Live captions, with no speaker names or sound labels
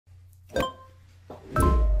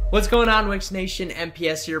What's going on, Wix Nation?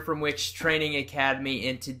 MPS here from Wix Training Academy,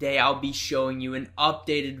 and today I'll be showing you an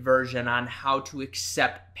updated version on how to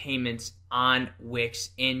accept payments on Wix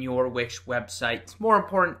in your Wix website. It's more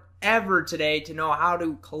important ever today to know how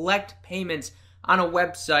to collect payments on a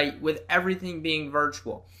website with everything being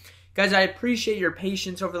virtual. Guys, I appreciate your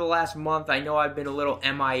patience over the last month. I know I've been a little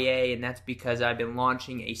MIA, and that's because I've been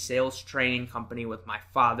launching a sales training company with my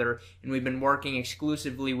father, and we've been working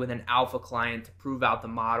exclusively with an alpha client to prove out the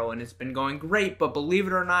model, and it's been going great. But believe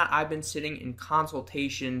it or not, I've been sitting in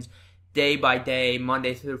consultations day by day,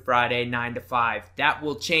 Monday through Friday, 9 to 5. That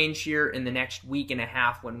will change here in the next week and a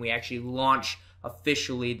half when we actually launch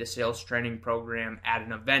officially the sales training program at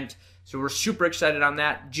an event. So we're super excited on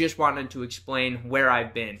that. Just wanted to explain where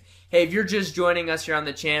I've been. Hey, if you're just joining us here on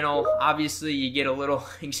the channel, obviously you get a little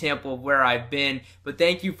example of where I've been, but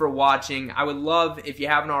thank you for watching. I would love, if you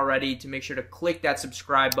haven't already, to make sure to click that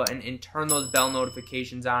subscribe button and turn those bell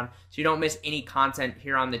notifications on so you don't miss any content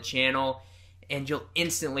here on the channel, and you'll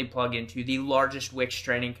instantly plug into the largest Wix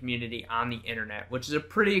training community on the internet, which is a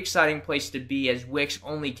pretty exciting place to be as Wix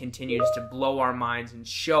only continues to blow our minds and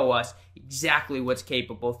show us exactly what's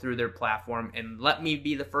capable through their platform. And let me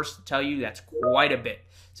be the first to tell you, that's quite a bit.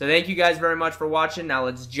 So thank you guys very much for watching. Now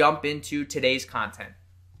let's jump into today's content.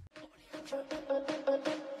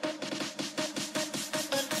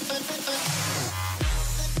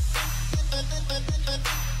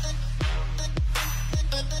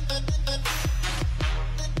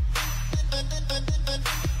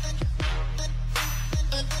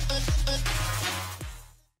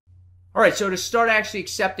 Alright, so to start actually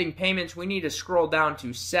accepting payments, we need to scroll down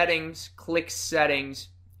to Settings, click Settings,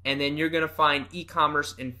 and then you're going to find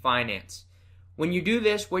E-commerce and Finance. When you do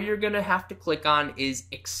this, what you're going to have to click on is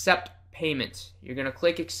Accept Payments. You're going to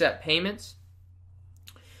click Accept Payments.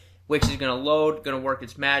 Wix is going to load, going to work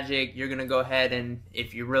its magic. You're going to go ahead and,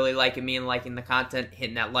 if you're really liking me and liking the content,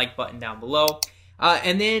 hitting that like button down below.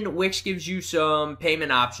 And then Wix gives you some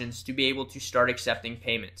payment options to be able to start accepting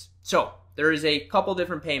payments. So there is a couple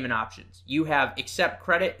different payment options. You have accept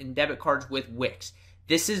credit and debit cards with Wix.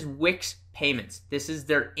 This is Wix Payments. This is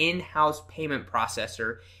their in-house payment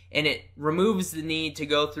processor, and it removes the need to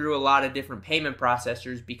go through a lot of different payment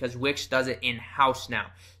processors because Wix does it in-house now.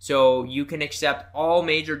 So you can accept all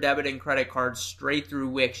major debit and credit cards straight through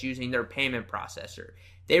Wix using their payment processor.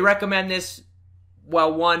 They recommend this,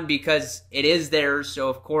 well, one, because it is theirs, so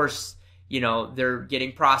of course, you know, they're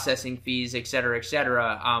getting processing fees, et cetera,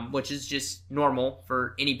 which is just normal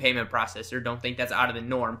for any payment processor. Don't think that's out of the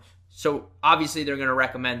norm. So obviously they're going to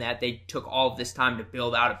recommend that. They took all of this time to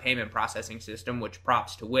build out a payment processing system, which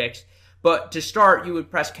props to Wix. But to start, you would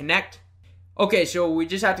press connect. Okay, so we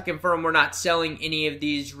just have to confirm we're not selling any of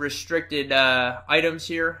these restricted items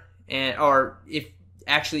here. Or if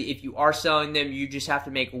you are selling them, you just have to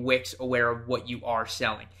make Wix aware of what you are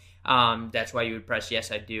selling. That's why you would press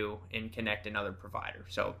yes, I do, and connect another provider.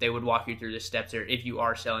 So they would walk you through the steps there if you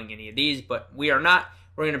are selling any of these, but we are not.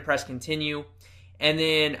 We're going to press continue. And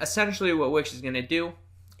then essentially what Wix is going to do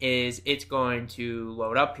is it's going to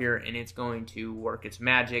load up here and it's going to work its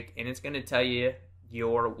magic and it's going to tell you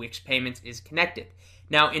your Wix Payments is connected.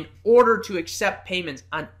 Now, in order to accept payments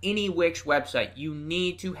on any Wix website, you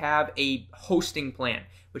need to have a hosting plan,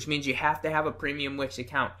 which means you have to have a premium Wix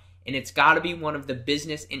account. And it's got to be one of the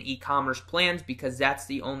business and e-commerce plans because that's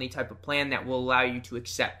the only type of plan that will allow you to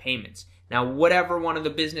accept payments. Now, whatever one of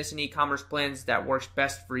the business and e-commerce plans that works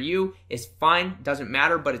best for you is fine, doesn't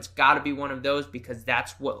matter, but it's got to be one of those because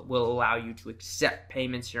that's what will allow you to accept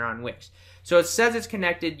payments here on Wix. So it says it's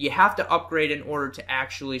connected. You have to upgrade in order to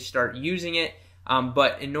actually start using it,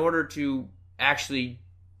 but in order to actually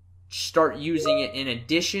start using it in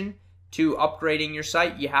addition to upgrading your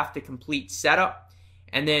site, you have to complete setup.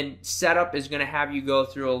 And then setup is going to have you go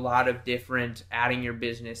through a lot of different adding your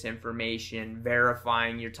business information,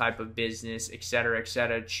 verifying your type of business, et cetera,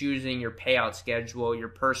 choosing your payout schedule, your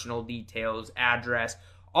personal details, address,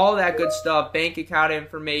 all that good stuff, bank account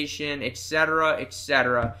information, et cetera.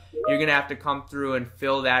 You're going to have to come through and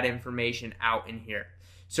fill that information out in here.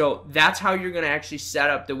 So that's how you're going to actually set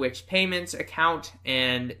up the Wix Payments account,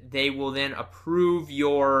 and they will then approve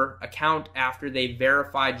your account after they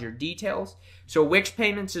verified your details. So Wix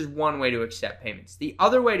Payments is one way to accept payments. The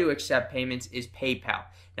other way to accept payments is PayPal.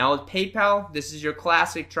 Now with PayPal, this is your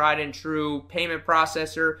classic tried and true payment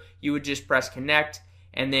processor. You would just press connect,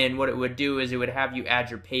 and then what it would do is it would have you add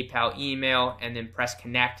your PayPal email and then press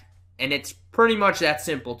connect. And it's pretty much that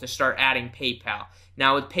simple to start adding PayPal.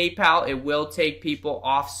 Now with PayPal, it will take people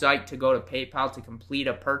off-site to go to PayPal to complete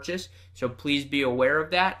a purchase, so please be aware of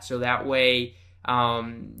that. So that way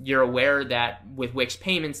you're aware that with Wix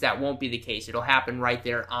Payments, that won't be the case. It'll happen right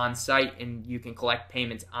there on site, and you can collect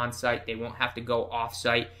payments on site. They won't have to go off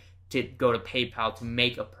site to go to PayPal to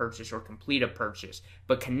make a purchase or complete a purchase.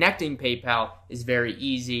 But connecting PayPal is very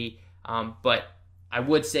easy, but I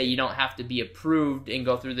would say you don't have to be approved and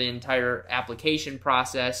go through the entire application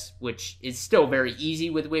process, which is still very easy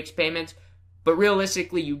with Wix Payments. But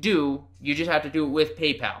realistically, you do. You just have to do it with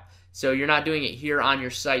PayPal. So you're not doing it here on your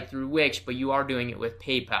site through Wix, but you are doing it with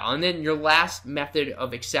PayPal. And then your last method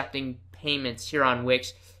of accepting payments here on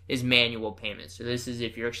Wix is manual payments. So this is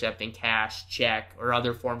if you're accepting cash, check, or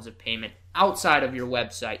other forms of payment outside of your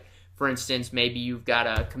website. For instance, maybe you've got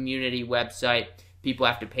a community website. People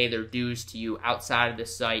have to pay their dues to you outside of the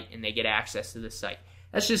site, and they get access to the site.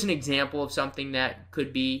 That's just an example of something that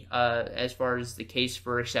could be as far as the case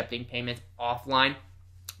for accepting payments offline,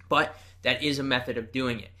 but that is a method of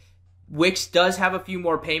doing it. Wix does have a few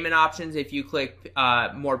more payment options if you click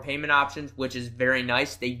more payment options, which is very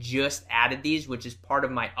nice. They just added these, which is part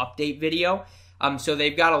of my update video. So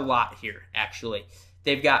they've got a lot here, actually.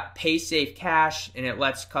 They've got Pay Safe Cash, and it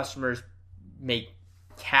lets customers make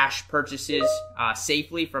cash purchases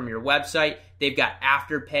safely from your website. They've got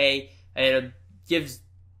Afterpay. It gives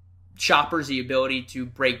shoppers the ability to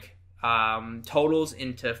break totals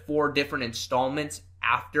into 4 different installments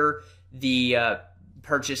after the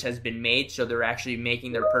purchase has been made. So they're actually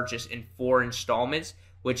making their purchase in 4 installments,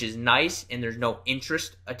 which is nice, and there's no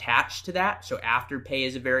interest attached to that. So Afterpay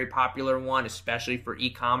is a very popular one, especially for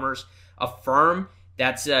e-commerce. Affirm,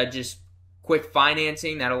 that's just quick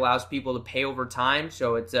financing that allows people to pay over time.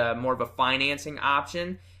 So it's more of a financing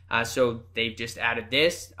option. So they've just added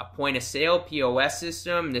this, a point of sale POS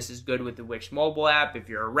system. This is good with the Wix mobile app if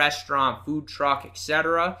you're a restaurant, food truck,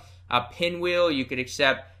 etc. A pinwheel, you could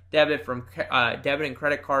accept debit and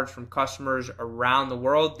credit cards from customers around the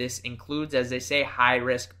world. This includes, as they say,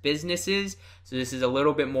 high-risk businesses. So this is a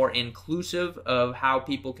little bit more inclusive of how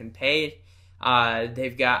people can pay.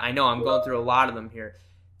 They've got, I know I'm going through a lot of them here.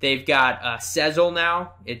 They've got Sezzle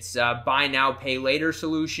now. It's a buy now, pay later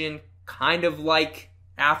solution, kind of like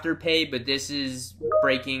Afterpay, but this is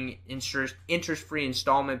breaking interest-free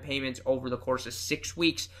installment payments over the course of 6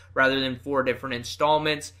 weeks rather than 4 different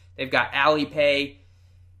installments. They've got Alipay.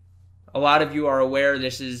 A lot of you are aware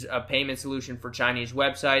this is a payment solution for Chinese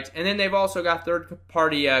websites. And then they've also got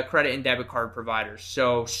third-party credit and debit card providers.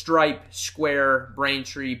 So Stripe, Square,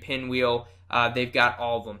 Braintree, Pinwheel, they've got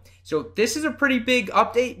all of them. So this is a pretty big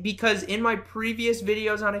update because in my previous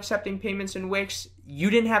videos on accepting payments in Wix, you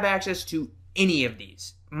didn't have access to any of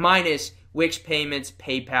these, minus Wix Payments,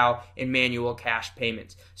 PayPal, and manual cash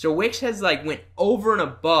payments. So Wix has went over and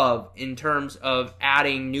above in terms of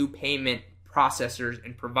adding new payment processors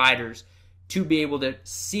and providers to be able to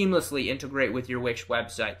seamlessly integrate with your Wix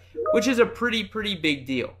website, which is a pretty big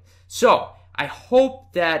deal. So I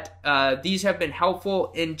hope that these have been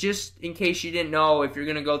helpful, and just in case you didn't know, if you're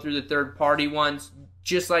going to go through the third-party ones,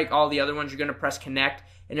 just like all the other ones, you're going to press connect,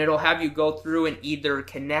 and it'll have you go through and either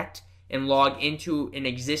connect and log into an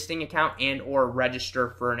existing account and or register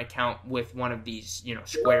for an account with one of these,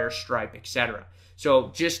 Square, Stripe, etc.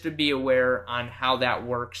 So just to be aware on how that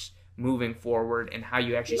works moving forward and how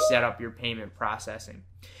you actually set up your payment processing.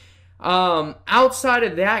 Outside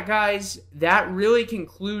of that, guys, that really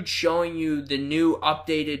concludes showing you the new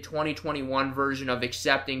updated 2021 version of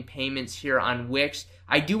accepting payments here on Wix.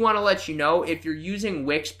 I do want to let you know, if you're using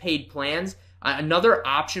Wix paid plans, another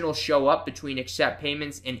option will show up between accept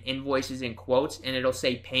payments and invoices in quotes, and it'll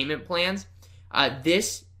say payment plans.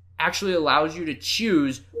 This actually allows you to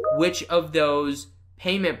choose which of those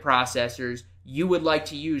payment processors you would like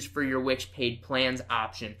to use for your Wix paid plans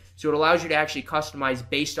option. So it allows you to actually customize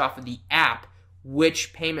based off of the app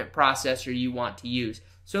which payment processor you want to use.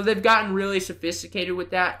 So they've gotten really sophisticated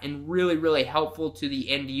with that and really helpful to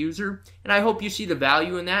the end user. And I hope you see the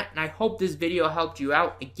value in that. And I hope this video helped you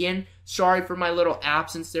out. Again, sorry for my little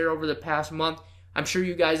absence there over the past month. I'm sure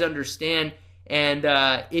you guys understand. And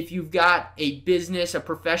if you've got a business, a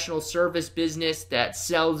professional service business that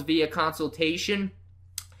sells via consultation,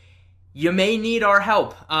 you may need our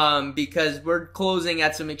help because we're closing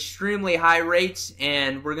at some extremely high rates,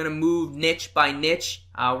 and we're going to move niche by niche.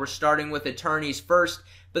 We're starting with attorneys first,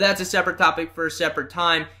 but that's a separate topic for a separate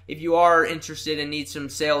time. If you are interested and need some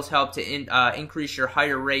sales help to increase your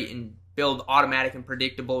higher rate and build automatic and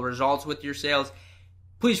predictable results with your sales,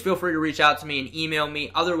 please feel free to reach out to me and email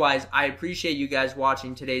me. Otherwise, I appreciate you guys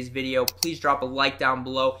watching today's video. Please drop a like down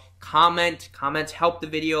below. Comments help the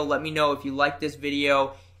video. Let me know if you like this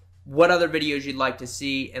video, what other videos you'd like to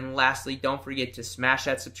see, and lastly, don't forget to smash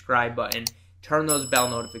that subscribe button turn those bell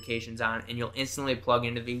notifications on, and you'll instantly plug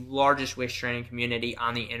into the largest Wix training community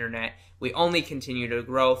on the internet. We only continue to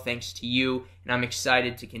grow thanks to you, and I'm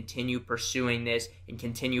excited to continue pursuing this and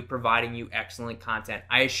continue providing you excellent content.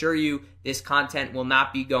 I assure you this content will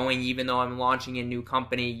not be going even though I'm launching a new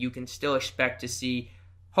company. You can still expect to see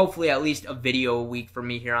hopefully at least a video a week from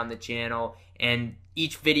me here on the channel, and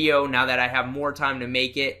each video, now that I have more time to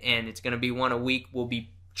make it, and it's going to be one a week, will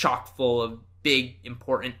be chock full of big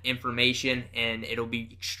important information, and it'll be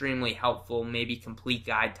extremely helpful, maybe complete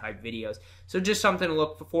guide type videos. So just something to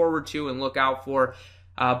look forward to and look out for,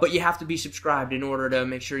 but you have to be subscribed in order to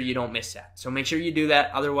make sure you don't miss that. So make sure you do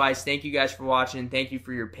that. Otherwise, thank you guys for watching, thank you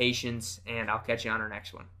for your patience, and I'll catch you on our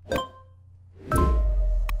next one.